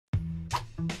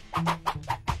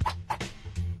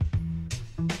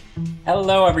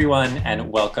Hello, everyone,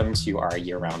 and welcome to our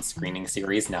year-round screening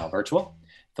series, now virtual,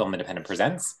 Film Independent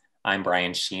Presents. I'm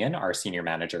Brian Sheehan, our Senior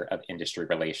Manager of Industry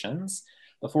Relations.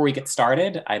 Before we get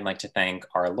started, I'd like to thank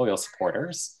our loyal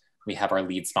supporters. We have our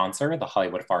lead sponsor, the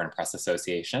Hollywood Foreign Press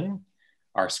Association,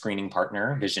 our screening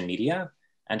partner, Vision Media,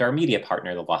 and our media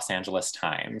partner, the Los Angeles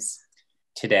Times.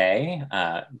 Today,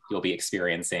 you'll be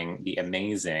experiencing the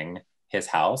amazing His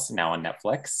House, now on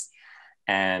Netflix.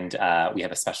 And we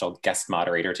have a special guest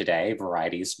moderator today,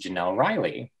 Variety's Jenelle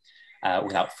Riley.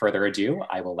 Without further ado,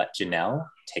 I will let Jenelle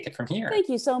take it from here. Thank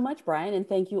you so much, Brian, and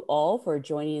thank you all for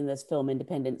joining in this Film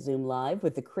Independent Zoom Live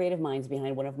with the creative minds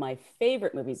behind one of my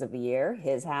favorite movies of the year,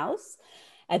 His House.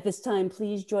 At this time,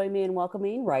 please join me in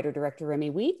welcoming writer-director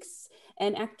Remi Weekes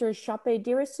and actors Ṣọpé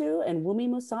Dìrísù and Wunmi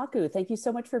Mosaku. Thank you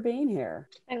so much for being here.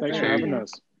 Thanks for having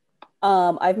us.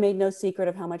 I've made no secret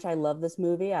of how much I love this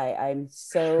movie. I'm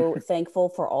so thankful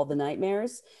for all the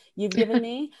nightmares you've given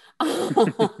me.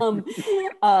 But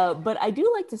I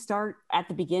do like to start at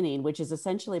the beginning, which is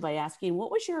essentially by asking,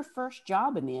 what was your first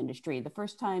job in the industry? The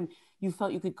first time you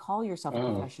felt you could call yourself a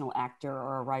professional actor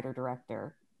or a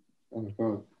writer-director? Oh my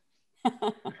God.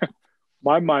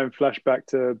 My mind flashed back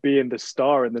to being the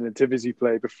star in the Nativity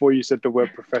play before you said the word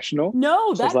professional.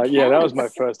 No, so I was like, yeah, that was my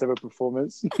first ever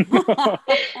performance. Who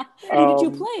did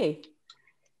you play?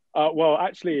 Well,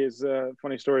 actually, it's a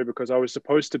funny story because I was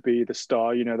supposed to be the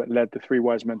star, you know, that led the three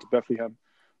wise men to Bethlehem.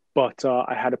 But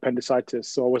I had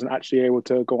appendicitis, so I wasn't actually able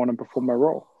to go on and perform my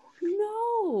role.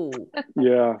 No.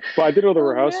 Yeah, but I did all the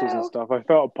rehearsals and stuff. I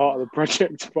felt a part of the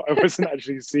project, but I wasn't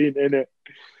actually seen in it.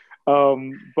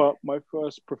 But my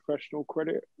first professional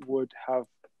credit would have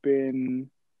been,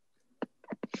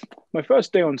 my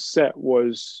first day on set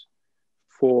was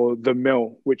for The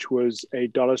Mill, which was a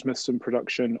Darla Smithson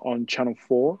production on Channel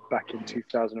 4 back in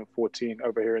 2014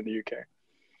 over here in the UK.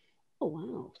 Oh,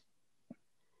 wow.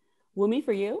 Wunmi,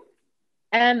 for you?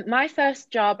 My first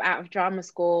job out of drama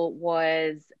school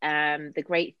was the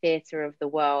Great Theatre of the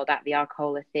World at the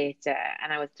Arcola Theatre,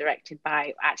 and I was directed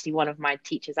by actually one of my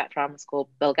teachers at drama school,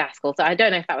 Bill Gaskell. So I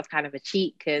don't know if that was kind of a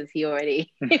cheat because he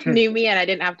already knew me and I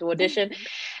didn't have to audition.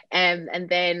 And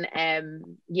then,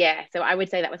 so I would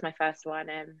say that was my first one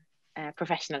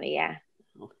professionally, yeah.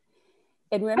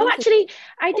 And Remi, actually,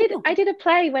 I did a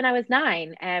play when I was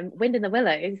 9, Wind in the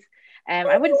Willows.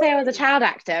 I wouldn't say I was a child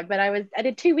actor, but I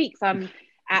did 2 weeks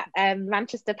at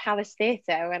Manchester Palace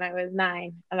Theatre when I was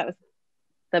 9, and that was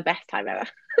the best time ever.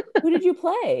 Who did you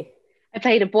play? I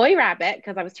played a boy rabbit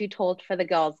because I was too tall for the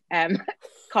girls'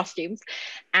 costumes,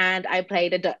 and I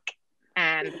played a duck.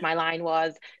 And my line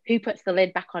was, "Who puts the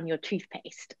lid back on your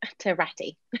toothpaste?" to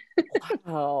Ratty.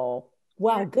 Wow,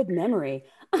 good memory.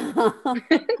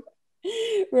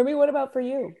 Remi, what about for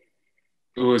you?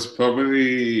 It was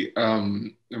probably a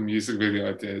music video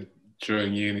I did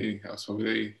during uni. I was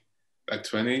probably like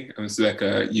 20. It was like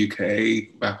a UK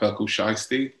rapper called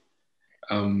Shiesty.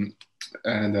 I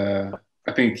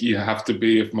think you have to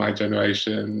be of my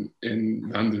generation in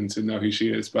London to know who she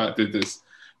is. But I did this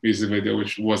music video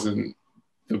which wasn't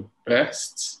the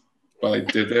best, but I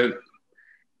did it.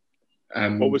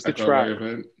 And what was the track?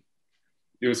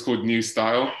 It was called New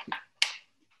Style.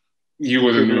 You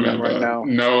wouldn't remember right now.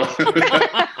 No.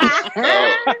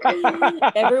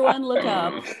 Everyone look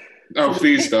up. Oh,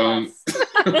 please don't.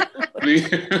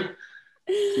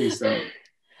 Please don't.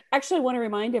 Actually, I want to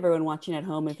remind everyone watching at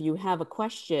home, if you have a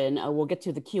question, we'll get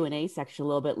to the Q&A section a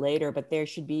little bit later, but there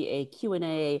should be a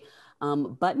Q&A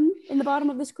button in the bottom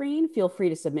of the screen. Feel free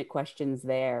to submit questions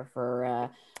there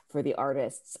for the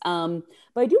artists. But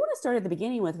I do want to start at the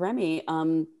beginning with Remi.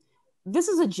 This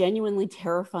is a genuinely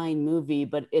terrifying movie,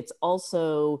 but it's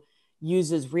also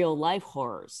uses real life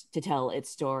horrors to tell its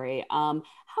story. How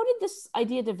did this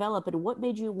idea develop, and what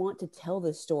made you want to tell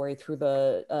this story through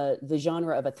the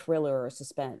genre of a thriller or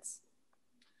suspense?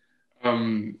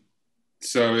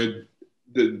 So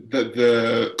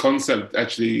the concept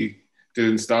actually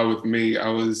didn't start with me. I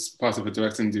was part of a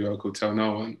directing duo called Tell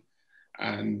No One,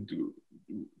 and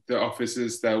the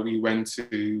offices that we went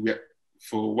to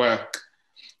for work,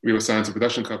 we were signed to a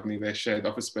production company. They shared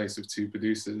office space with 2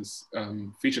 producers,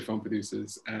 feature film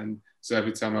producers. And so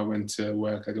every time I went to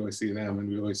work, I'd always see them, and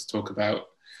we always talk about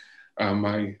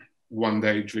my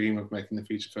one-day dream of making a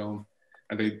feature film.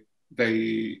 And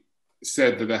they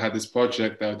said that they had this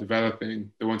project they were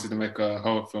developing. They wanted to make a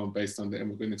horror film based on the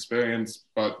immigrant experience,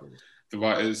 but the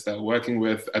writers that we're working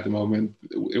with at the moment,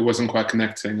 it wasn't quite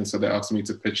connecting. And so they asked me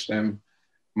to pitch them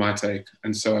my take.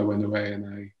 And so I went away and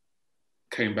I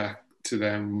came back to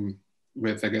them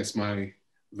with, I guess, my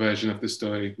version of the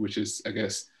story, which is, I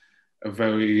guess, a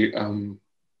very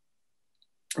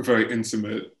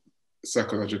intimate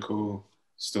psychological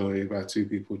story about two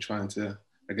people trying to,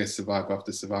 I guess, survive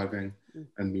after surviving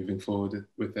and moving forward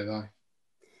with their life.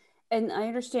 And I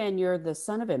understand you're the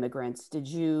son of immigrants. Did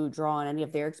you draw on any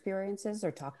of their experiences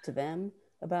or talk to them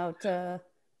about the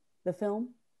film?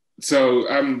 So,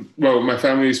 well, my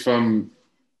family's from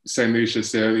St. Lucia,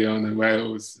 Sierra Leone and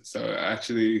Wales. So I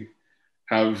actually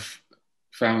have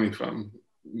family from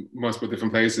multiple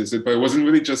different places. But it wasn't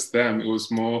really just them. It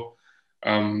was more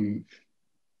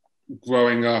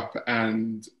growing up,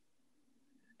 and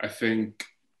I think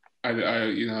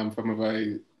I'm from a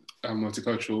very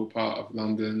multicultural part of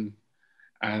London,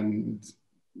 and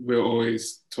we're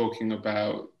always talking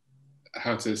about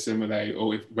how to assimilate,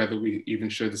 or whether we even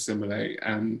should assimilate.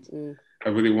 And I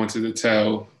really wanted to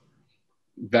tell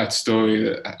that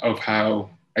story of how,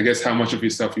 I guess, how much of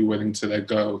yourself you're willing to let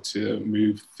go to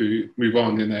move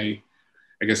on in a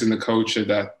culture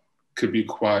that could be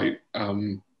quite,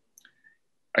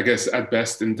 I guess, at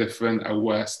best indifferent, at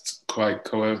worst quite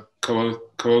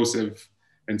corrosive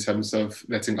in terms of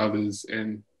letting others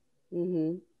in.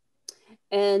 Mm-hmm.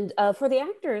 And for the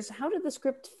actors, how did the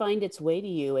script find its way to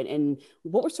you? And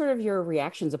what were sort of your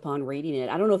reactions upon reading it?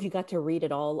 I don't know if you got to read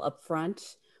it all up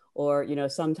front, or,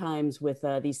 sometimes with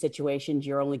these situations,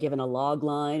 you're only given a log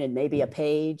line and maybe a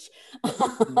page.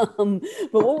 But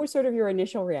what were sort of your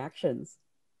initial reactions?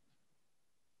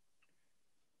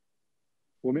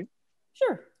 Wunmi?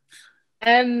 Sure.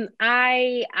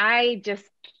 I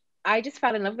just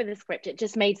fell in love with the script. It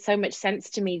just made so much sense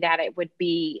to me that it would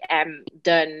be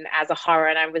done as a horror.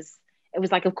 And it was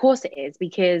like, of course it is,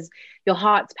 because your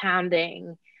heart's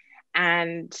pounding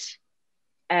and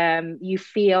you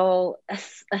feel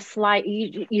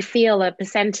you feel a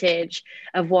percentage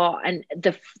of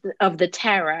the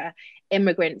terror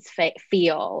immigrants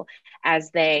feel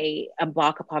as they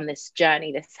embark upon this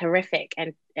journey, this horrific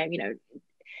and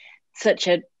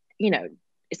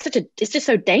it's just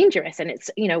so dangerous. And it's,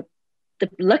 the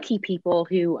lucky people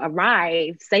who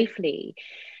arrive safely,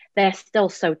 they're still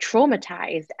so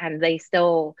traumatized, and they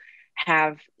still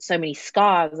have so many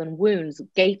scars and wounds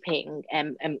gaping,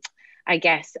 I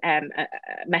guess,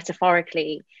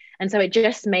 metaphorically. And so it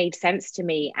just made sense to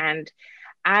me. And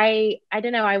I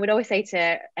don't know, I would always say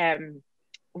to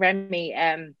Remi,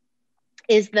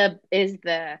 is the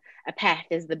Apeth,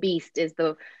 is the beast, is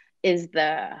the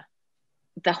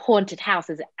haunted house,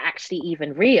 is actually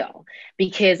even real?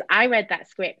 Because I read that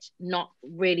script not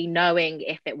really knowing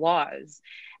if it was.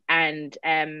 And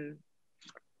it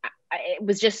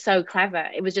was just so clever.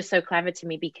 It was just so clever to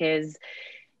me, because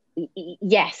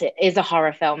yes, it is a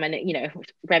horror film. And,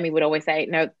 Remi would always say,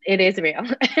 no, it is real.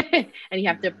 And you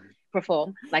have to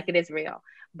perform like it is real.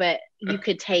 But you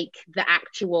could take the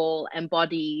actual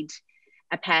embodied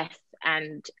Apeth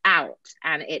and out,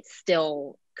 and it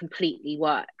still completely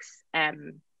works.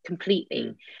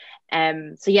 Completely.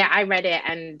 So yeah, I read it,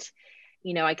 and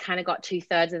I kind of got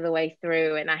 2/3 of the way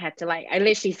through, and I had to I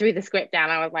literally threw the script down.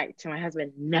 I was like to my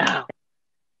husband, no,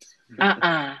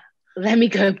 let me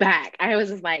go back. I was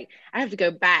just like, I have to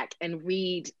go back and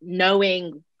read,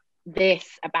 knowing this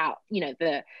about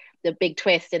the big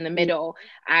twist in the middle.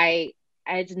 I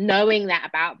knowing that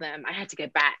about them, I had to go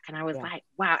back, and I was like,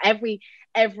 wow, every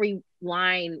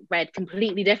line read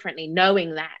completely differently,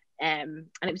 knowing that. And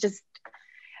it was just,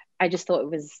 I just thought it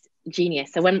was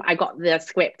genius. So when I got the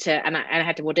script and I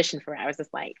had to audition for it, I was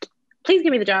just like, please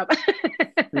give me the job.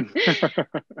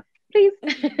 Please.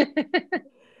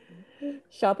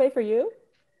 Ṣọpé, for you?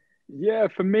 Yeah,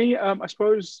 for me, I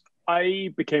suppose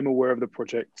I became aware of the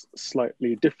project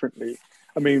slightly differently.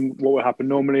 I mean, what would happen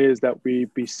normally is that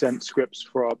we'd be sent scripts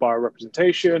by our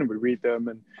representation, and we read them,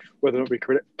 and whether or not we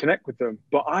connect with them.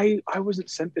 But I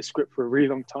wasn't sent this script for a really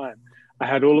long time. I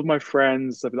had all of my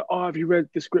friends, they'd be like, oh, have you read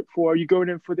the script for? Are you going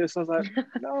in for this? I was like,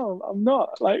 no, I'm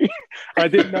not. I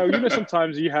didn't know.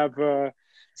 Sometimes you have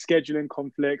scheduling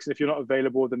conflicts, and if you're not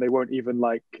available, then they won't even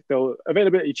they'll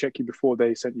availability check you before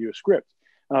they send you a script.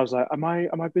 And I was like, am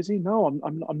I busy? No,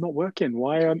 I'm not working.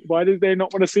 Why did they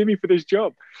not want to see me for this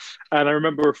job? And I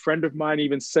remember a friend of mine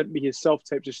even sent me his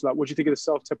self-tape, just like, what do you think of the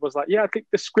self-tape? I was like, yeah, I think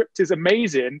the script is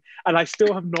amazing, and I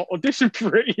still have not auditioned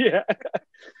for it yet.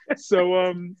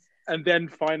 So and then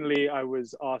finally I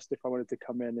was asked if I wanted to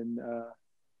come in and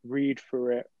read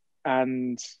for it.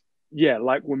 And yeah,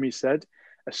 like Wunmi said,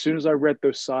 as soon as I read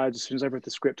those sides, as soon as I read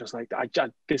the script, I was like,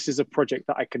 this is a project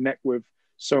that I connect with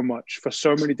so much for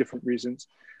so many different reasons.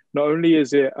 Not only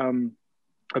is it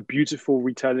a beautiful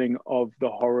retelling of the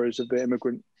horrors of the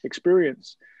immigrant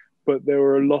experience, but there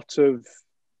were a lot of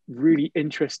really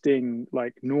interesting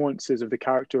nuances of the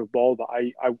character of Bol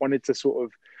that I wanted to sort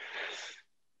of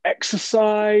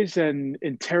exercise and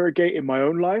interrogate in my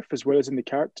own life as well as in the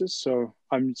characters. So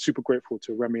I'm super grateful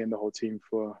to Remi and the whole team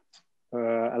for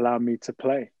allowing me to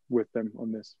play with them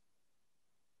on this.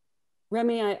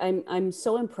 Remi, I'm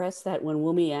so impressed that when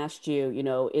Wunmi asked you, you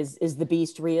know, is the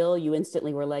beast real? You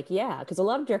instantly were like, yeah, because a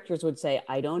lot of directors would say,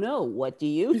 I don't know. What do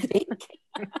you think?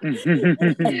 I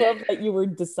love that you were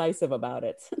decisive about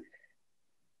it.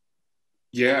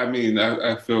 Yeah, I mean,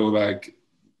 I feel like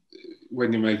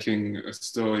when you're making a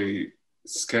story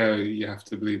scary, you have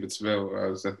to believe it's real.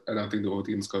 Whereas I don't think the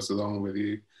audience goes along with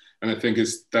you, and I think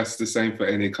that's the same for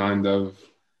any kind of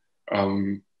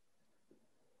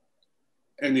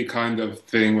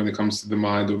thing when it comes to the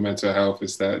mind or mental health.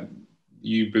 Is that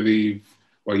you believe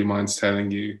what your mind's telling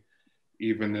you,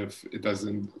 even if it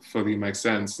doesn't fully make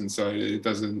sense. And so it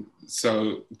doesn't.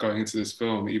 So going into this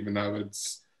film, even though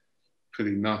it's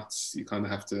pretty nuts, you kind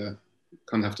of have to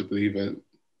believe it.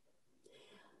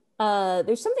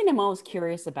 There's something I'm always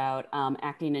curious about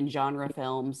acting in genre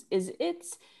films. Is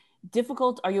it's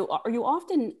difficult? Are you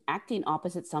often acting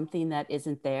opposite something that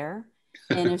isn't there?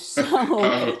 And if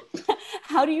so,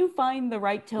 how do you find the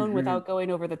right tone without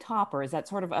going over the top? Or is that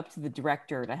sort of up to the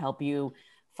director to help you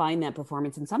find that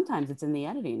performance? And sometimes it's in the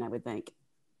editing, I would think.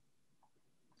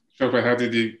 Ṣọpé, how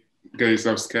did you get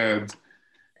yourself scared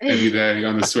every day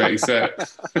on a sweaty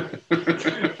set?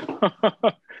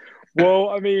 Well,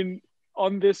 I mean,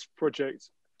 on this project,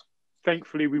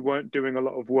 thankfully, we weren't doing a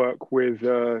lot of work with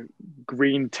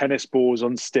green tennis balls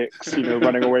on sticks, you know,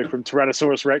 running away from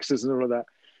Tyrannosaurus Rexes and all of that.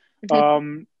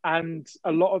 And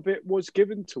a lot of it was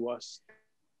given to us.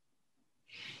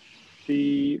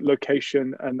 The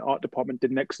location and art department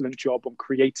did an excellent job on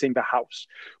creating the house,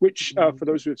 which, for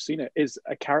those who have seen it, is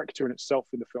a character in itself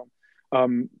in the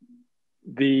film.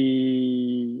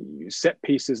 The set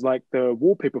pieces, like the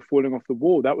wallpaper falling off the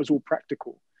wall, that was all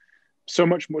practical. So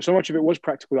much of it was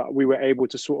practical that we were able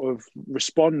to sort of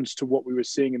respond to what we were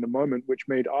seeing in the moment, which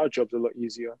made our jobs a lot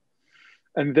easier.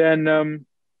 And then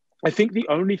I think the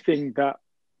only thing that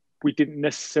we didn't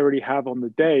necessarily have on the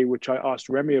day, which I asked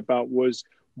Remi about, was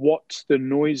what the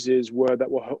noises were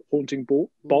that were haunting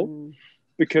Bol.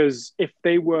 Because if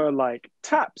they were like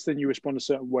taps, then you respond a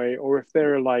certain way, or if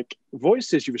they're like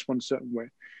voices, you respond a certain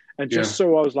way. And just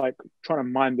so I was like trying to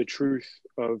mine the truth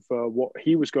of what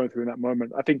he was going through in that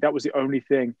moment. I think that was the only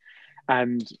thing.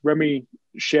 And Remi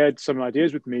shared some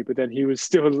ideas with me, but then he was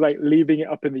still like leaving it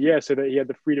up in the air so that he had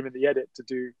the freedom in the edit to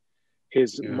do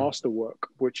his masterwork,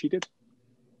 which he did.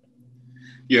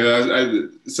 Yeah, I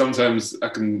sometimes I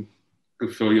can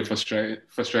feel your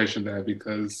frustration there,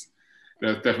 because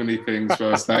there's definitely things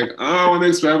where it's like, oh, I want to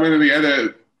experiment in the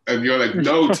edit. And you're like,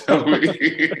 no, tell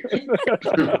me.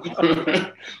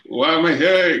 What am I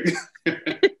hearing?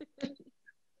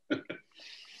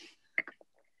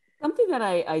 Something that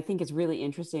I think is really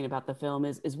interesting about the film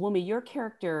is Wunmi, your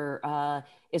character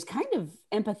is kind of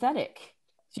empathetic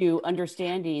to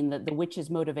understanding the witch's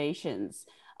motivations.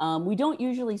 We don't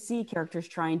usually see characters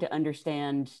trying to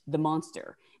understand the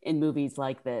monster in movies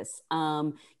like this.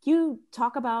 Can you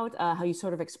talk about how you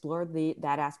sort of explored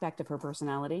that aspect of her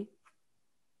personality?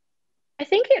 I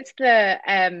think it's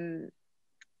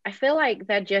I feel like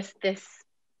they're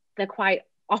quite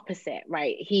opposite,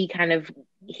 right?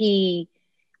 He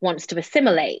wants to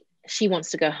assimilate. She wants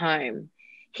to go home.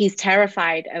 He's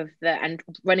terrified of and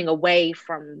running away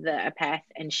from the apeth,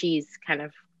 and she's kind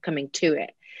of coming to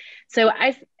it. So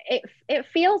it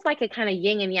feels like a kind of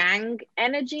yin and yang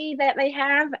energy that they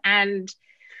have. And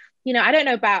you know, I don't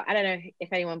know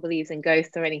if anyone believes in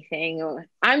ghosts or anything, or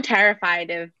I'm terrified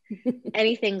of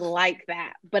anything like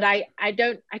that. But I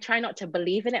try not to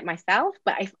believe in it myself.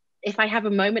 But if I have a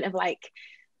moment of like,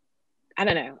 I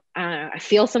don't know, I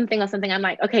feel something or something, I'm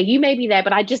like, okay, you may be there,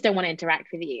 but I just don't want to interact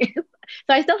with you. So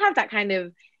I still have that kind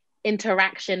of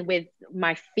interaction with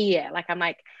my fear. Like I'm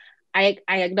like, I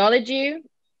acknowledge you,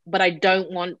 but I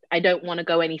don't want to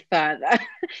go any further.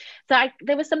 So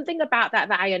there was something about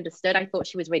that I understood. I thought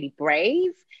she was really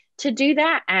brave to do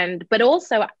that. But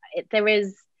also there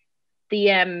is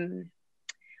the,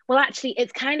 well, actually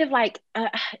it's kind of like,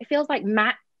 it feels like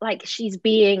like she's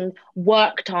being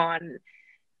worked on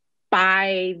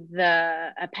by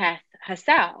the apeth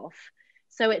herself.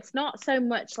 So it's not so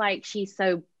much like she's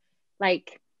so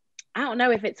like, I don't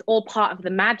know if it's all part of the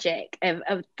magic of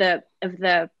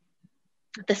the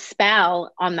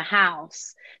spell on the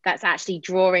house that's actually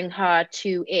drawing her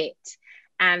to it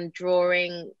and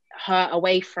drawing her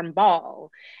away from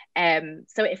Bol.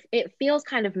 So it feels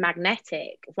kind of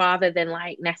magnetic rather than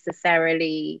like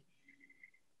necessarily,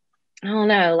 I don't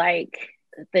know, like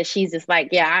that she's just like,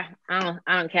 yeah, I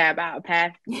don't care about a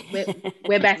pair.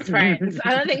 We're best friends.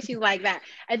 I don't think she's like that.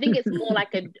 I think it's more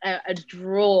like a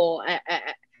draw.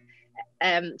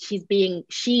 She's being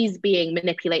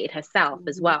manipulated herself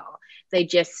as well. He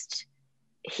just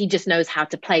knows how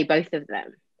to play both of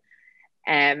them.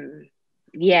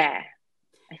 Yeah,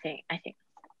 I think.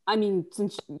 I mean,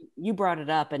 since you brought it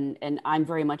up, and I'm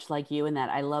very much like you in that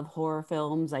I love horror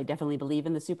films. I definitely believe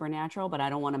in the supernatural, but I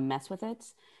don't want to mess with it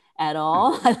at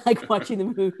all. I like watching the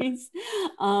movies.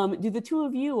 Do the two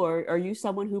of you, or are you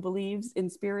someone who believes in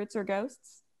spirits or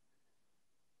ghosts?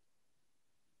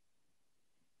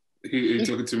 Who you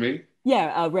talking to me?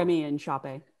 Yeah, Remi and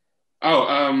Ṣọpé.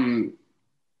 Oh,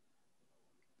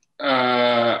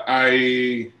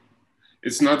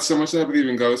 it's not so much that I believe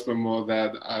in ghosts, but more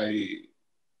that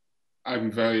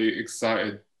I'm very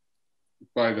excited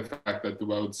by the fact that the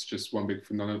world's just one big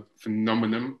phenomenon.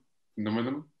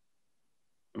 Am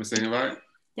I saying it right?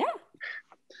 Yeah.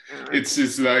 It's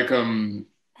just like,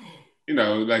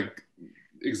 like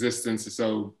existence is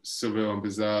so surreal and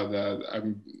bizarre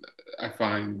that I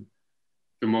find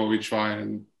the more we try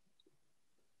and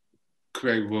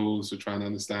create rules or try and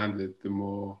understand it, the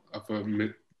more of a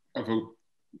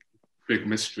big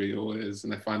mystery it all is.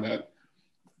 And I find that,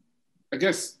 I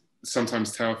guess,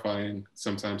 sometimes terrifying,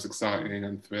 sometimes exciting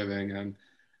and thrilling. And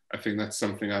I think that's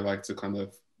something I like to kind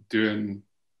of do in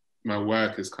my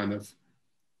work, is kind of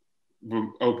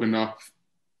open up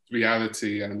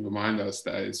reality and remind us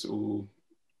that it's all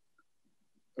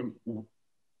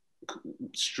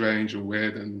strange and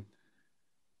weird and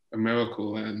a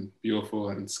miracle and beautiful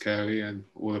and scary and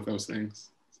all of those things.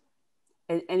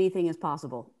 Anything is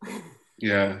possible.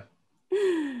 Yeah,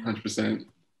 100%.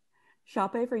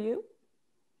 Ṣọpé, for you?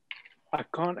 I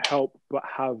can't help but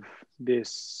have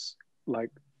this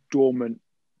like dormant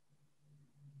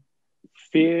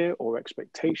fear or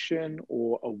expectation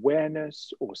or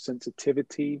awareness or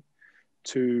sensitivity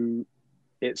to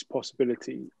its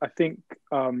possibility. I think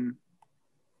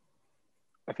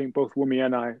both Wunmi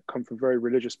and I come from very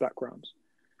religious backgrounds.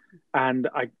 And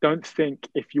I don't think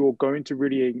if you're going to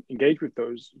really engage with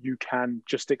those, you can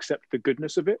just accept the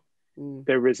goodness of it.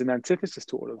 There is an antithesis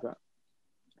to all of that.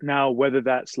 Now, whether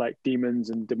that's like demons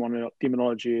and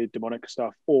demonology, demonic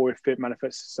stuff, or if it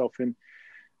manifests itself in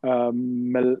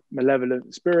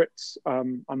malevolent spirits,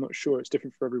 I'm not sure. It's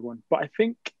different for everyone. But I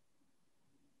think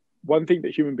one thing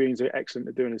that human beings are excellent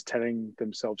at doing is telling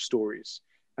themselves stories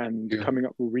and coming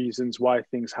up with reasons why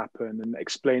things happen and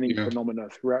explaining phenomena.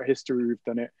 Throughout history, we've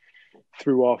done it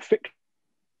through our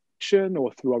fiction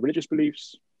or through our religious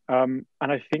beliefs. And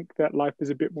I think that life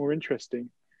is a bit more interesting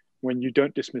when you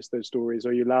don't dismiss those stories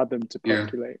or you allow them to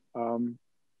percolate,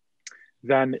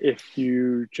 than if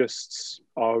you just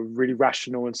are really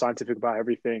rational and scientific about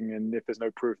everything. And if there's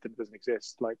no proof, that it doesn't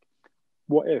exist. Like,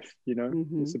 what if,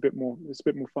 it's a bit more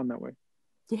fun that way.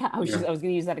 Yeah, I was going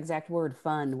to use that exact word,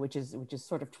 fun, which is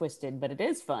sort of twisted, but it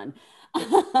is fun.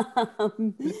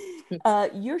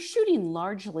 You're shooting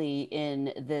largely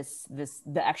in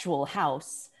the actual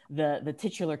house, the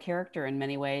titular character in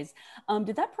many ways.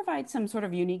 Did that provide some sort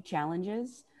of unique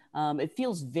challenges? It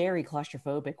feels very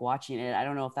claustrophobic watching it. I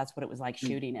don't know if that's what it was like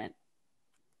shooting it.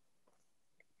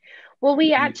 Well,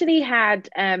 we actually had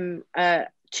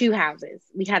two houses.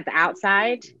 We had the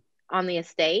outside on the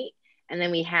estate, and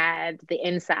then we had the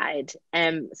inside.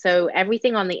 So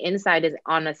everything on the inside is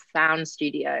on a sound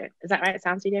studio. Is that right? A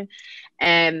sound studio?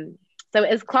 So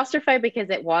as claustrophobic as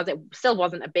it still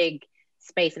wasn't a big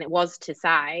space, and it was to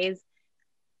size.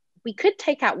 We could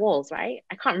take out walls, right?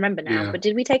 I can't remember now, but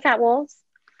did we take out walls?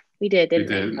 We did, didn't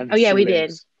we? And oh yeah, ceilings. We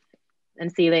did.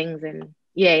 And ceilings and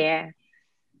yeah.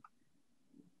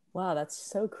 Wow, that's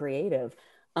so creative.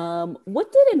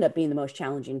 What did end up being the most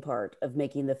challenging part of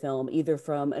making the film, either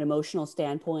from an emotional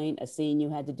standpoint, a scene you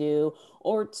had to do,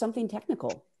 or something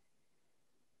technical?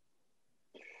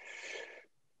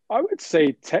 I would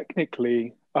say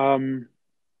technically,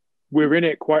 we're in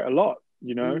it quite a lot.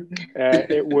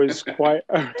 It was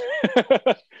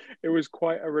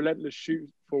quite a relentless shoot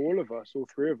for all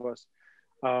three of us.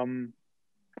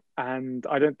 And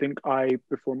I don't think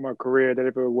before my career, that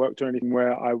ever worked on anything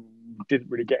where I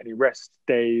didn't really get any rest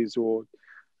days or a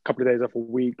couple of days off a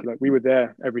week. Like, we were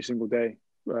there every single day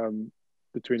between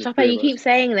the Ṣọpé, you keep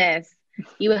saying this.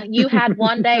 You had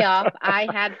one day off. I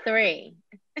had 3.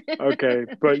 Okay,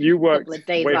 but you worked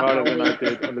way harder than I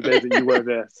did on the days that you were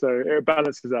there, so it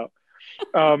balances out.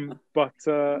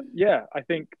 Yeah, I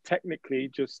think technically,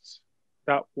 just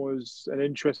that was an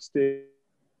interesting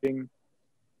thing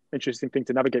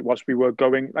to navigate whilst we were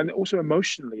going, and also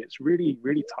emotionally, it's really,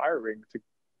 really tiring to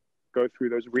go through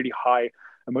those really high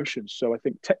emotions. So I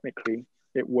think technically,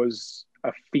 it was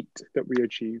a feat that we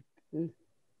achieved.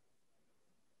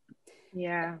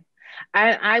 Yeah.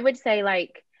 I would say,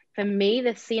 like, for me,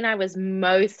 the scene I was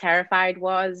most terrified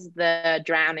was the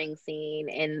drowning scene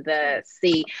in the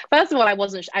sea. First of all,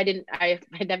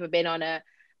 I'd never been on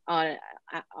a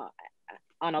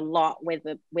lot with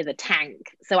a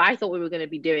tank. So I thought we were going to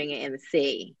be doing it in the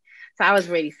sea. So I was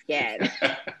really scared.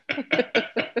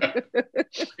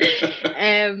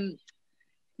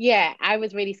 Yeah, I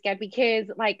was really scared because,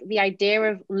 like, the idea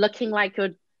of looking like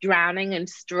you're drowning and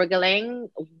struggling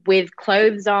with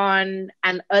clothes on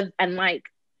and like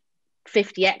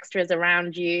 50 extras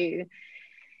around you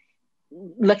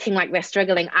looking like they're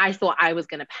struggling, I thought I was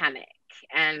going to panic.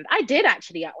 And I did,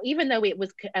 actually, even though it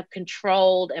was a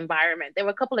controlled environment. There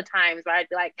were a couple of times where I'd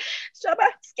be like, Shop, I'm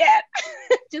scared.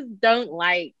 Just don't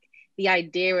like the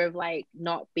idea of, like,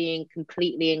 not being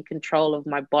completely in control of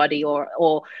my body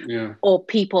or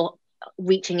people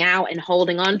reaching out and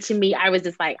holding on to me. I was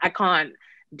just like, I can't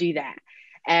do that.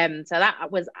 So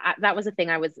that was the thing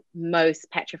I was most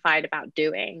petrified about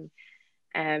doing.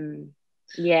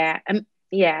 Yeah.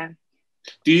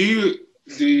 Do you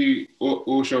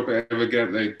or Ṣọpé ever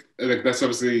get like that's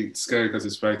obviously scary because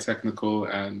it's very technical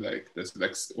and like there's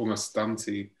like almost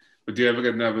stunty, but do you ever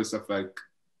get nervous of, like,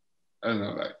 I don't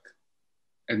know, like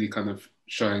any kind of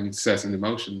showing certain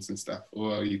emotions and stuff,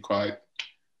 or are you quite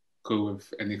cool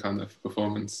with any kind of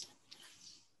performance?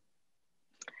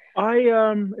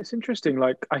 It's interesting.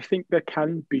 Like, I think there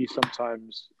can be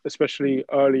sometimes, especially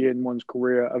early in one's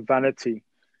career, a vanity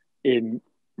in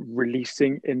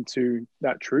releasing into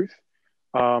that truth.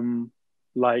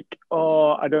 Like,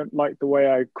 oh, I don't like the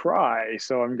way I cry,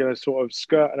 so I'm going to sort of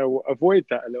skirt and avoid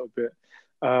that a little bit.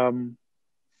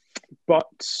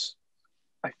 But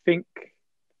I think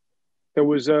there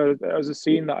was a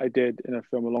scene that I did in a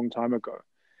film a long time ago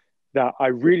that I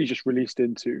really just released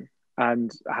into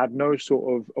and had no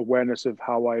sort of awareness of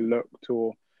how I looked,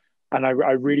 and I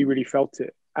really, really felt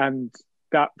it. And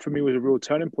that for me was a real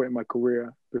turning point in my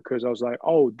career, because I was like,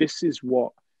 oh, this is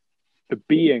what the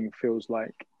being feels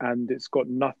like. And it's got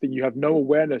nothing, you have no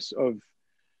awareness of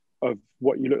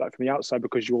what you look like from the outside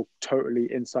because you're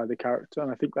totally inside the character. And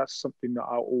I think that's something that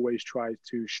I'll always try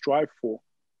to strive for,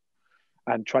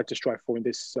 and try to strive for in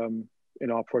this,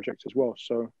 in our project as well.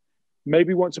 So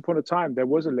maybe once upon a time, there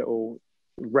was a little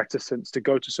reticence to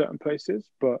go to certain places,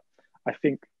 but I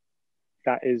think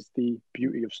that is the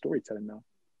beauty of storytelling now.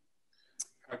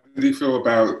 How did you feel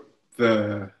about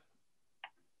the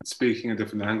speaking a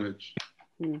different language?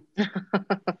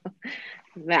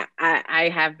 That I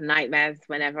have nightmares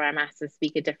whenever I'm asked to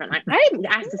speak a different language. I'm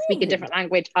asked to speak a different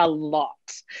language a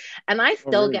lot, and I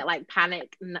still get like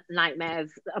panic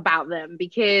nightmares about them,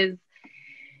 because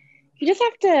you just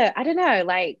have to, I don't know,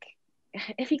 like,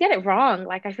 if you get it wrong,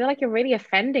 like, I feel like you're really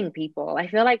offending people. I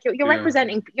feel like you're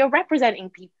representing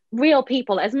real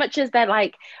people. As much as they're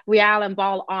like Rial and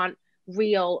Ball aren't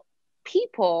real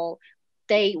people,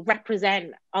 they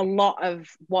represent a lot of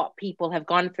what people have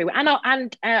gone through, and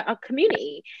a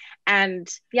community. And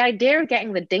the idea of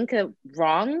getting the Dinka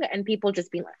wrong and people just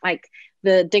being like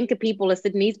the Dinka people or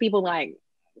Sudanese people, like,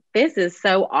 this is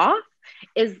so off,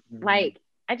 is like,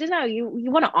 I don't know, you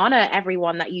want to honor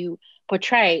everyone that you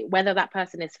portray, whether that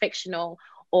person is fictional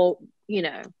or, you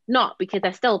know, not, because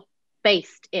they're still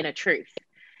based in a truth.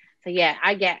 So yeah,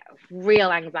 I get real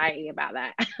anxiety about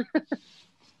that.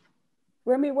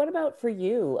 Remi, what about for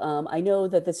you? I know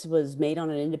that this was made on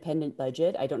an independent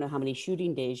budget. I don't know how many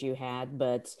shooting days you had,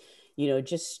 but, you know,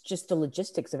 just the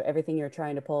logistics of everything you're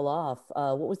trying to pull off.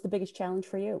 What was the biggest challenge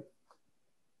for you?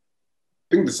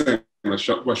 I think the same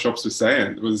what Shops was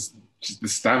saying was just the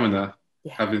stamina,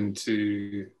 having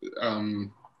to,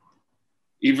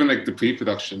 even like the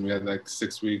pre-production, we had like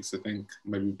 6 weeks, I think,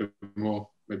 maybe a bit more,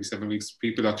 maybe 7 weeks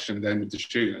pre-production, then with the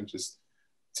shoot, and just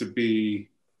to be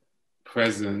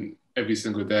present every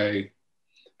single day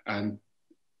and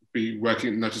be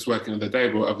working, not just working on the day,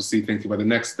 but obviously thinking about the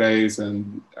next days.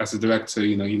 And as a director,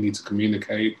 you know, you need to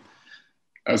communicate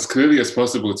as clearly as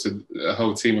possible to a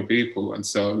whole team of people. And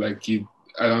so like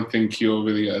I don't think you're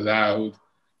really allowed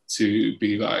to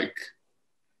be like,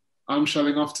 I'm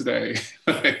shutting off today.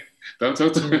 Don't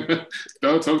talk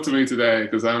to me today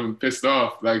because I'm pissed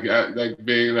off. Like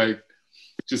being like,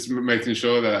 just making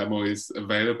sure that I'm always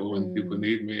available when people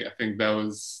need me. I think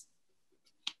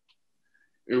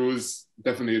it was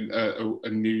definitely a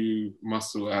new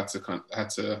muscle I had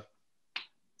to,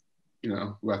 you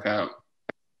know, work out.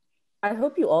 I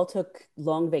hope you all took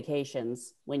long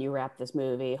vacations when you wrapped this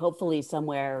movie, hopefully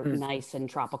somewhere nice and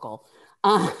tropical.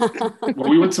 Well,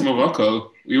 we went to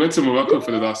Morocco. We went to Morocco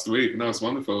for the last week, and that was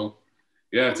wonderful.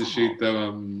 Yeah, to shoot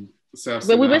the South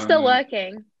But we were Sudan still and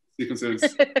working.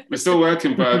 sequences. We're still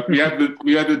working, but we had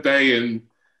the day, and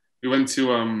we went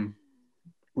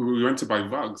to buy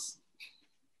rugs.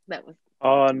 That was.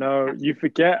 Oh no, you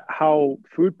forget how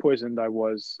food poisoned I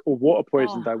was, or water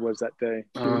poisoned I was that day.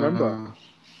 Do you remember?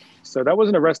 So that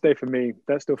wasn't a rest day for me.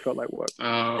 That still felt like work. Dude,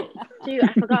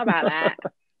 I forgot about that.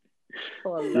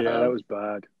 Yeah, that was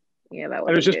bad. Yeah, that was.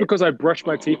 And it was just because I brushed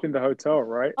my teeth in the hotel,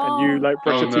 right? And you like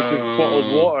brush your teeth with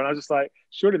bottled water, and I was just like,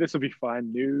 surely this will be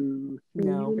fine.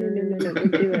 No,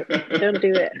 don't do it. Don't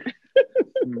do it.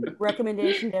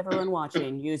 Recommendation to everyone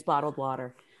watching: use bottled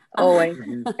water. Always.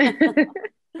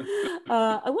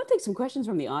 I want to take some questions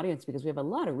from the audience because we have a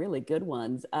lot of really good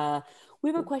ones. We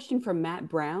have a question from Matt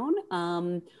Brown.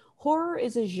 Horror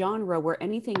is a genre where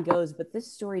anything goes, but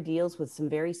this story deals with some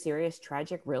very serious,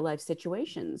 tragic real-life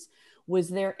situations. Was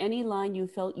there any line you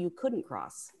felt you couldn't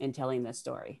cross in telling this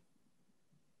story?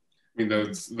 I mean,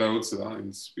 those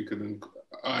lines we couldn't.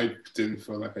 I didn't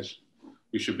feel like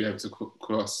we should be able to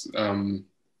cross.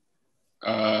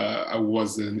 I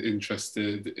wasn't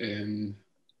interested in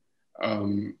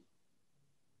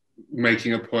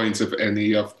making a point of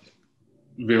any of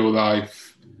real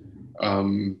life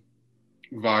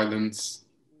violence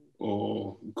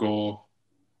or gore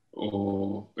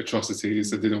or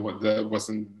atrocities. I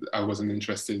wasn't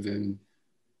interested in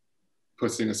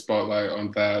putting a spotlight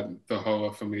on that. The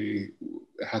horror for me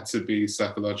had to be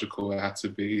psychological, it had to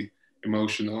be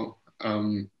emotional,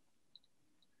 and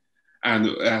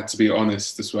it had to be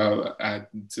honest as well.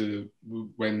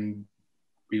 When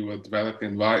we were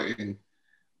developing writing,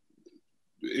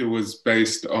 it was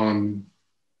based on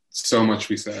so much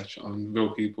research on real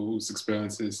people's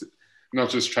experiences, not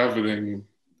just traveling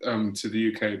to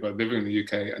the UK, but living in the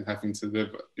UK and having to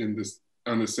live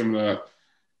under similar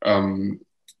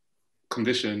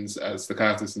conditions as the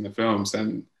characters in the films,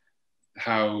 and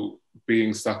how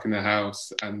being stuck in a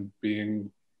house and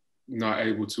being not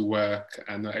able to work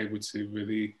and not able to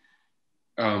really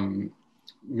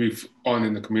move on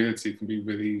in the community can be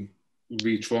really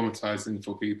re-traumatizing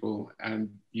for people,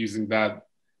 and using that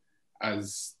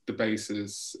as the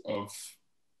basis of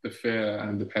the fear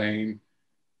and the pain,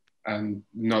 and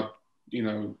not,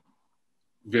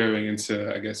 veering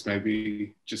into, I guess,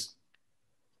 maybe just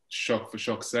shock for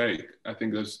shock's sake. I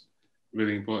think that's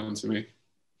really important to me.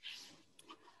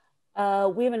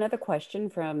 We have another question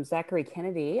from Zachary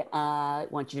Kennedy. I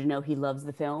want you to know he loves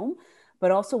the film, but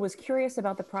also was curious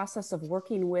about the process of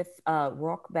working with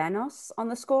Rock Banos on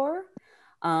the score.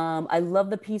 I love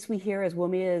the piece we hear as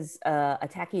Wunmi is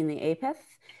attacking the Apeth,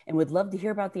 and would love to hear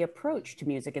about the approach to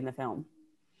music in the film.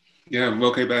 Yeah,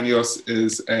 Roque Banos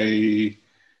is a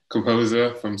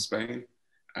composer from Spain,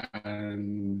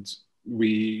 and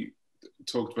we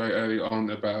talked very early on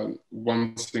about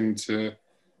wanting to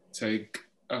take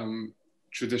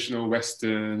traditional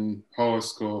Western horror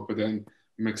score, but then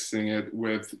mixing it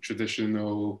with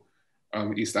traditional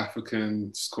East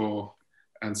African score,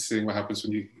 and seeing what happens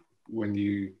when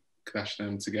you clash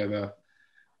them together.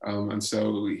 And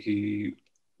so he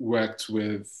worked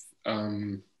with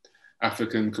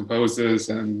African composers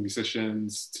and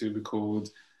musicians to record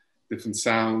different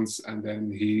sounds, and then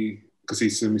because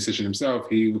he's a musician himself,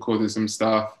 he recorded some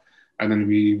stuff, and then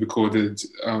we recorded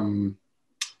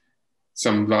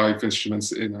some live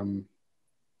instruments in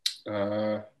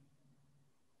I've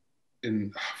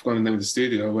forgotten the name of the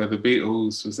studio where the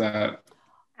Beatles was at.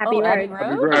 Abbey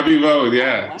Road. Abbey Road,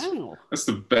 yeah. Wow. That's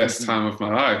the best time of my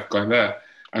life, going there.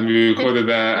 And we recorded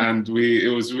there, and it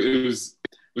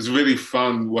was really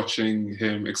fun watching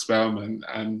him experiment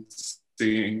and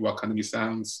seeing what kind of new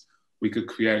sounds we could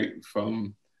create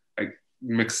from like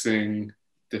mixing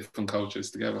different cultures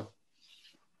together.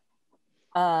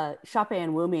 Ṣọpé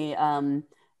and Wunmi,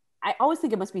 I always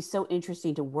think it must be so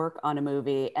interesting to work on a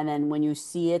movie, and then when you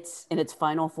see it in its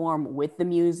final form with the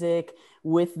music,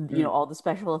 with all the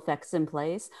special effects in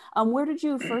place. Where did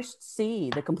you first see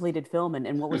the completed film,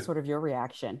 and what was sort of your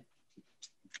reaction?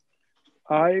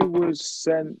 I was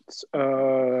sent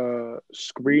a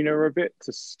screener of it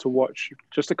to watch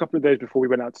just a couple of days before we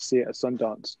went out to see it at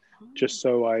Sundance, just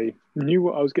so I knew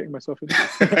what I was getting myself into.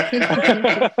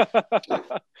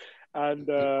 And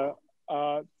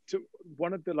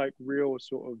one of the like real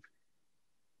sort of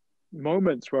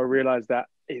moments where I realized that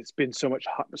it's been so much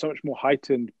more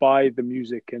heightened by the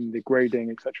music and the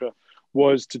grading, etc.,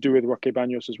 was to do with Roque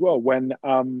Banos as well. When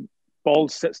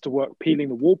Bold sets to work peeling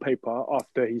the wallpaper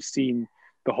after he's seen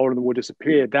the hole in the wall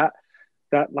disappear, that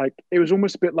like it was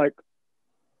almost a bit like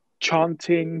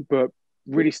chanting, but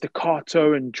really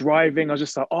staccato and driving. I was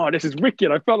just like, oh, this is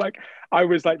wicked. I felt like I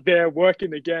was like there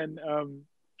working again.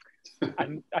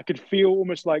 And I could feel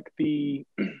almost like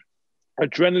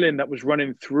adrenaline that was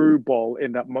running through Bol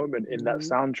in that moment, in that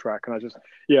soundtrack. And I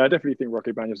definitely think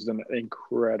Rocky Banyos has done an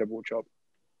incredible job.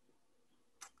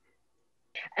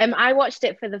 I watched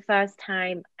it for the first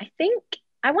time. I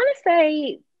want to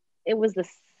say it was the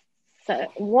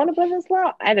Warner Brothers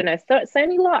lot. I don't know,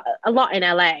 Sony lot, a lot in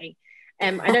LA.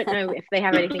 I don't know if they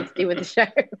have anything to do with the show.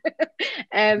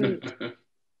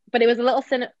 But it was a little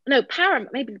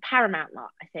Paramount, maybe the Paramount lot,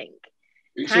 I think.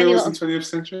 You sure it was in 20th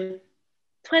century?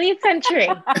 20th century.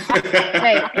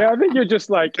 Yeah, I think you're just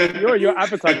like you're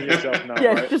advertising yourself now.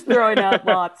 Yeah, right? just throwing out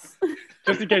lots.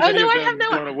 Just in case. Oh no, I have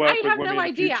no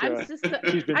idea. She's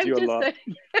been to your lot.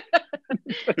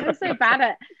 I'm so bad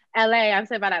at LA. I'm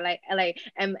so bad at LA.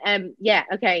 Yeah.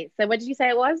 Okay. So what did you say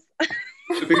it was? I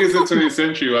think it's the 20th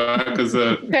century, right? Because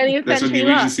that's when New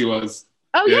Regency was.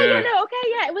 Oh yeah. No. Okay.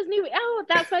 Yeah. It was New. Oh,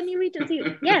 that's when New Regency.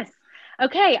 Yes.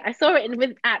 Okay. I saw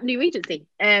it at New Regency.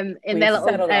 In their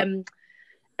little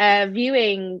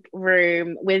viewing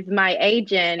room with my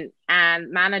agent and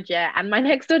manager and my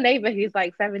next door neighbor who's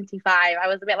like 75. I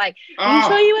was a bit like, are you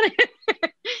sure you want to?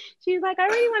 She's like, I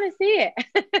really want to see it.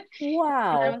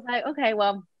 Wow. And I was like, okay,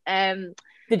 well.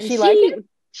 Did she like it?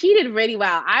 She did really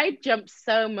well. I jumped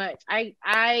so much. I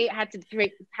had to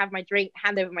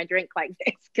hand over my drink like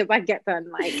this because I get done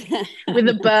like with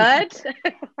a bird.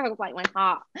 I was like my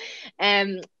heart.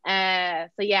 So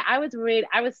yeah, I was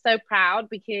so proud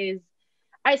because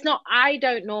I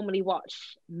don't normally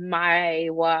watch my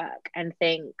work and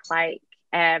think like,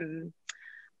 I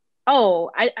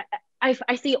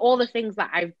see all the things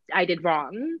that I did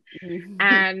wrong.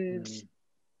 And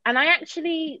I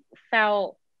actually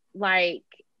felt like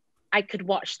I could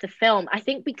watch the film. I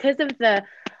think because of my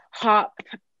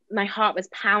heart was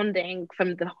pounding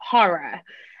from the horror,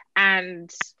 and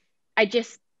I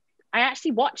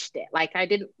actually watched it. Like I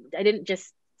didn't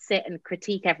just sit and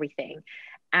critique everything.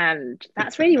 And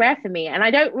that's really rare for me. And I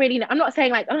don't really know. I'm not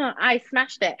saying like, oh, I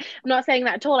smashed it. I'm not saying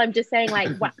that at all. I'm just saying like,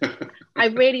 I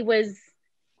really was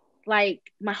like,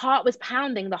 my heart was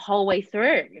pounding the whole way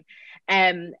through.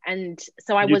 And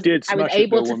so I was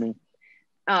able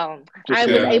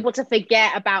to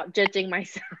forget about judging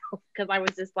myself because I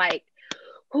was just like,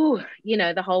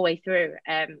 the whole way through,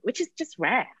 which is just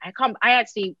rare. I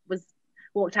actually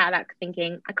walked out of that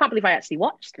thinking, I can't believe I actually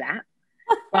watched that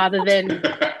rather than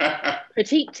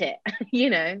critiqued it,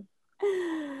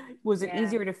 Was it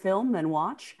easier to film than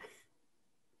watch?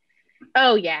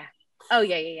 Oh yeah.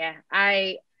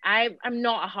 I'm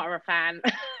not a horror fan.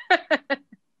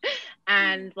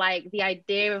 And like the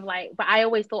idea of like, but I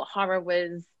always thought horror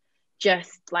was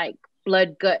just like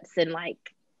blood, guts, and like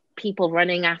people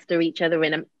running after each other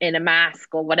in a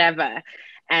mask or whatever.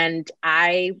 And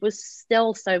I was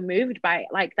still so moved by it.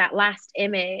 Like that last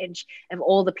image of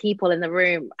all the people in the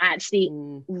room actually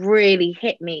really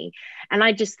hit me. And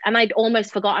I'd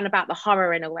almost forgotten about the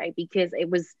horror in a way because it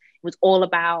was all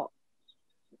about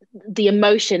the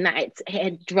emotion that it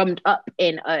had drummed up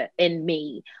in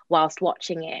me whilst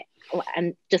watching it.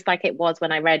 And just like it was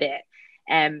when I read it,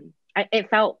 it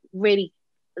felt really,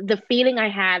 the feeling I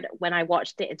had when I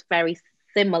watched it is very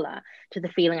similar to the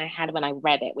feeling I had when I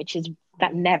read it, which is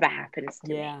that never happens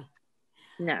to me.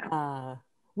 No.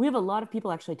 We have a lot of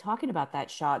people actually talking about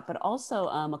that shot, but also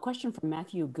a question from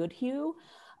Matthew Goodhue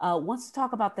wants to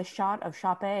talk about the shot of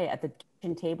Ṣọpé at the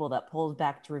kitchen table that pulls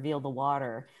back to reveal the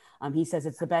water. He says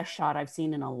it's the best shot I've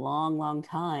seen in a long, long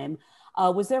time.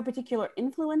 Was there a particular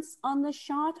influence on the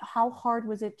shot? How hard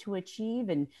was it to achieve?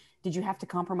 And did you have to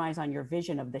compromise on your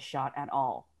vision of the shot at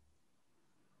all?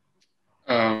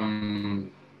 A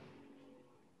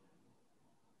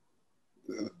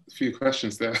few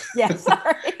questions there. Yeah,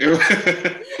 sorry.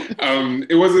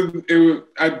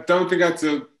 I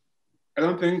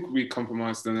don't think we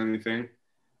compromised on anything.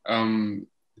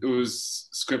 It was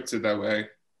scripted that way.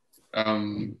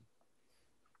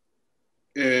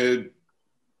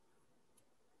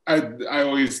 I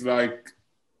always like,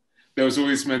 there was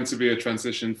always meant to be a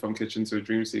transition from kitchen to a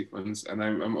dream sequence, and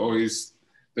I'm always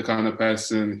the kind of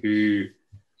person who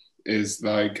is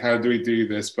like, how do we do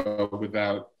this but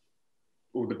without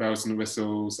all the bells and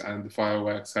whistles and the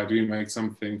fireworks? How do we make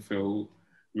something feel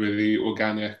really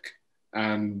organic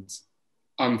and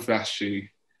unflashy?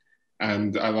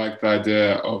 And I like the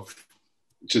idea of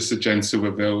just a gentle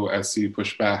reveal as you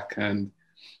push back and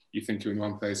you think you're in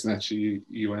one place and actually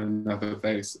you're in another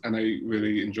place. And I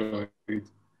really enjoyed the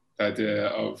idea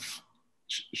of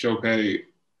Ṣọpé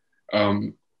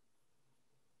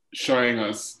showing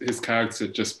us his character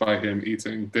just by him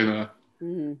eating dinner.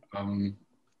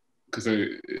 Because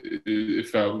it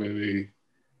felt really,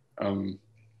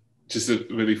 just a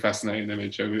really fascinating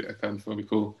image. I found it really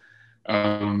cool.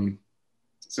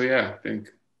 So yeah, I think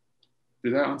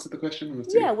Did that answer the question?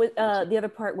 Yeah, the other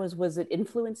part was it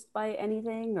influenced by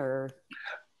anything or?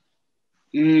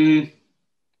 You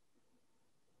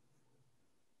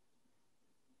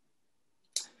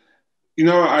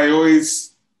know, I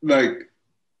always like,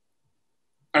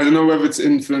 I don't know whether it's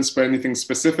influenced by anything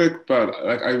specific, but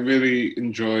like I really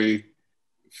enjoy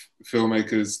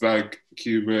filmmakers like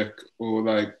Kubrick or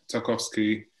like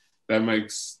Tarkovsky that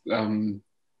makes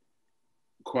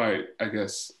quite, I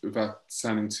guess, without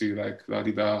sounding too like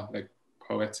la-di-da, like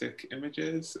poetic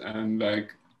images, and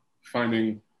like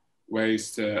finding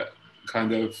ways to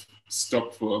kind of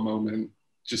stop for a moment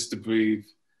just to breathe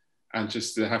and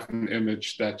just to have an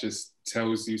image that just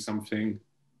tells you something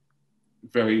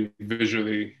very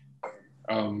visually,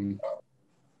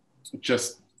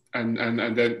 just and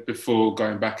then before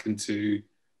going back into,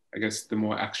 I guess, the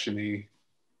more actiony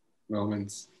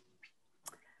moments.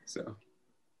 So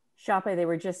Ṣọpé, they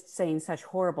were just saying such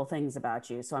horrible things about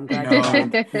you, so I'm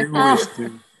glad they always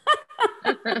do.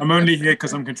 I'm only here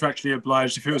because I'm contractually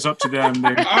obliged. If it was up to them,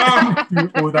 they'd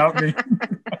do it without me.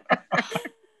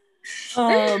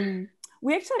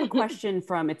 We actually have a question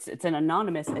from, it's an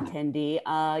anonymous attendee.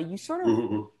 You sort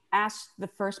of asked the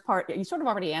first part, you sort of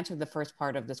already answered the first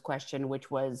part of this question,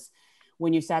 which was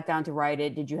when you sat down to write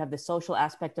it, did you have the social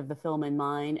aspect of the film in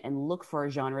mind and look for a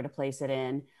genre to place it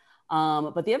in?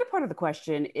 But the other part of the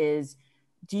question is,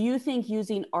 do you think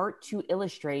using art to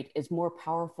illustrate is more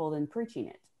powerful than preaching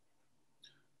it?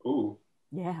 Oh.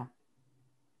 Yeah.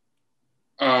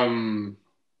 I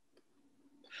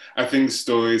think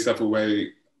stories have a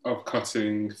way of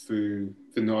cutting through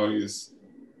the noise.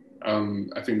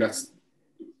 I think that's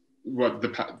what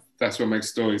makes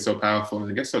stories so powerful,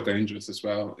 and I guess so dangerous as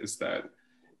well, is that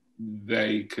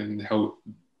they can help,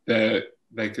 they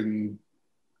can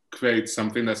create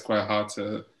something that's quite hard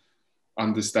to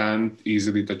understand,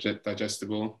 easily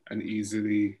digestible, and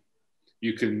easily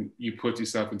you put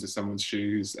yourself into someone's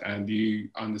shoes and you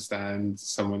understand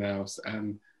someone else.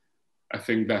 And I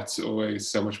think that's always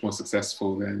so much more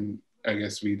successful than, I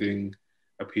guess, reading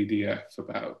a PDF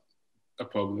about a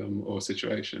problem or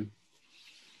situation.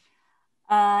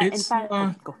 Sorry.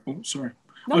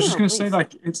 I was just going to say,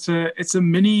 like, it's a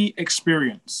mini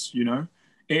experience, you know?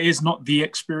 It is not the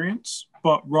experience,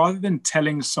 but rather than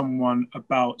telling someone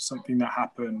about something that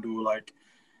happened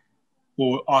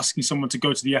or asking someone to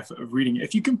go to the effort of reading it,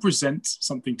 if you can present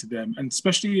something to them, and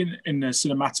especially in a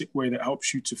cinematic way that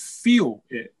helps you to feel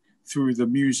it through the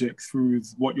music, through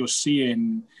what you're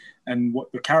seeing and what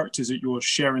the characters that you're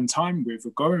sharing time with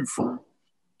are going through,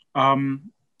 I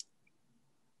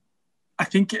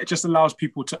think it just allows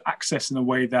people to access in a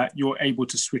way that you're able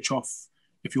to switch off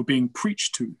if you're being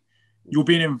preached to. You're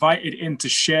being invited in to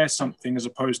share something as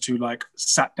opposed to like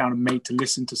sat down and made to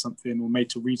listen to something or made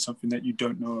to read something that you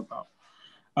don't know about.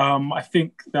 I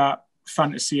think that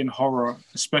fantasy and horror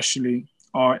especially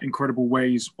are incredible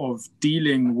ways of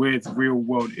dealing with real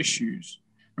world issues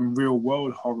and real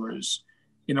world horrors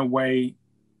in a way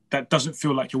that doesn't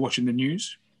feel like you're watching the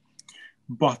news.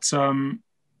 But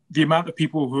the amount of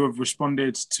people who have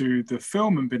responded to the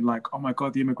film and been like, oh my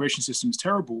God, the immigration system is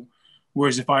terrible.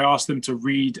 Whereas if I asked them to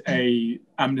read a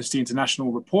Amnesty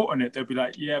International report on it, they'll be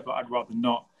like, yeah, but I'd rather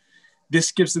not.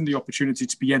 This gives them the opportunity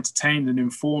to be entertained and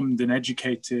informed and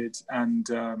educated and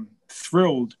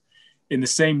thrilled in the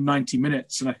same 90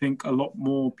 minutes. And I think a lot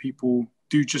more people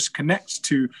do just connect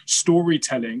to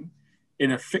storytelling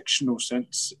in a fictional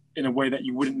sense in a way that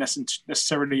you wouldn't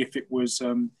necessarily if it was,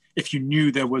 if you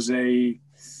knew there was a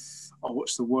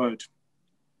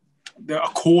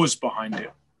cause behind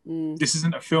it. This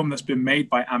isn't a film that's been made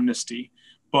by Amnesty,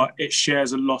 but it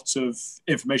shares a lot of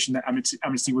information that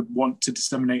Amnesty would want to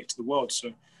disseminate to the world. So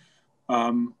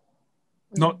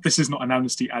this is not an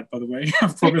Amnesty ad, by the way. I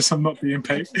promise I'm not being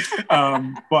paid.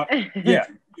 But yeah,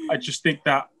 I just think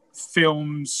that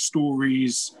films,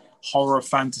 stories, horror,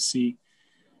 fantasy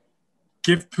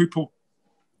give people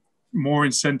more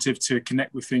incentive to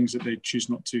connect with things that they choose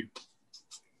not to.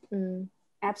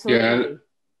 Absolutely. Yeah,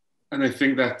 and I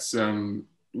think that's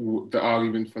the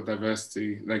argument for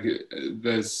diversity. Like,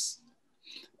 there's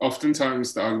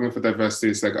oftentimes the argument for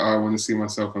diversity is like, oh, I want to see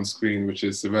myself on screen, which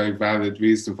is a very valid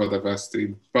reason for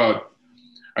diversity. But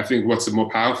I think what's a more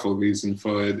powerful reason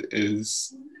for it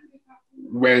is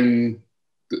when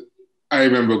I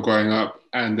remember growing up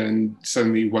and then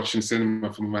suddenly watching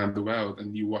cinema from around the world,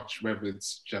 and you watch whether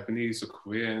it's Japanese or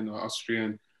Korean or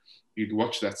Austrian, you'd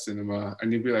watch that cinema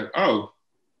and you'd be like, oh,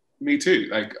 me too.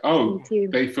 Like, oh,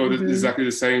 they feel exactly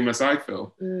the same as I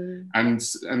feel.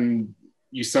 And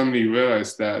you suddenly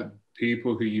realize that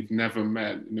people who you've never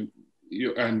met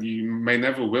and you may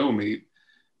never will meet,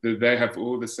 that they have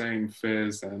all the same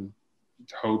fears and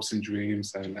hopes and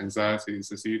dreams and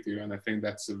anxieties as you do. And I think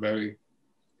that's a very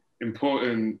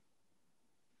important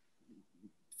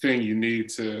thing you need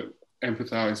to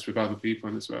empathize with other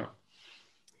people as well.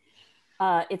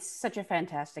 It's such a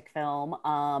fantastic film,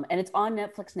 and it's on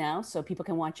Netflix now, so people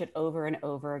can watch it over and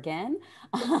over again.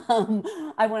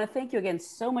 I want to thank you again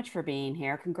so much for being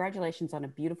here. Congratulations on a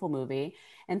beautiful movie,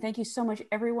 and thank you so much,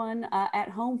 everyone at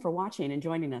home, for watching and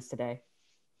joining us today.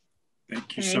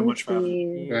 Thank you so much for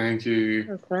having me. Thank you. It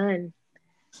was fun.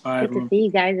 Bye, Good everyone. to see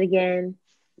you guys again.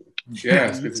 Yeah,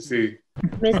 it's good to see you.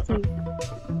 Missed you.